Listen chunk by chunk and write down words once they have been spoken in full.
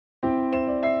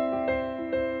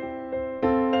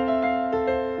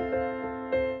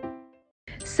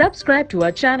Subscribe to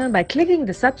our channel by clicking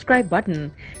the subscribe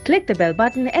button. Click the bell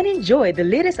button and enjoy the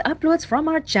latest uploads from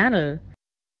our channel.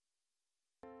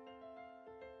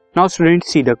 Now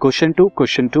students, see the question 2.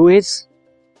 Question 2 is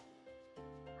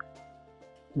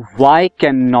why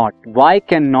cannot,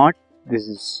 this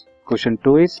is question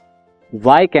 2 is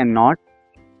why cannot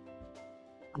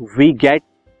we get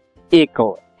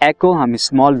echo हम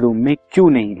small room में क्यों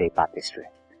नहीं ले पाते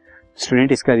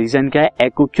student इसका reason क्या है,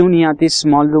 एको क्यों नहीं आती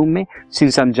स्मॉल रूम में?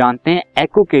 सिंस हम जानते हैं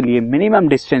एको के लिए मिनिमम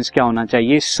डिस्टेंस क्या होना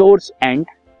चाहिए, सोर्स एंड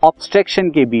ऑब्स्ट्रक्शन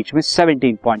के बीच में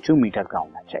 17.2 मीटर का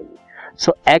होना चाहिए.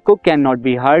 सो एको can not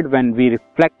be heard when we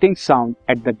reflecting sound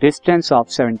at the distance of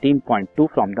 17.2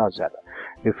 from the observer.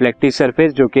 Reflective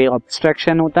surface जो कि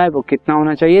ऑब्स्ट्रक्शन होता है वो कितना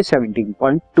होना चाहिए,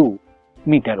 17.2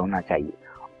 मीटर होना चाहिए.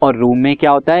 और रूम में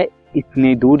क्या होता है,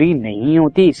 इतनी दूरी नहीं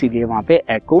होती, इसीलिए वहां पे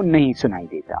एको नहीं सुनाई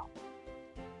देता.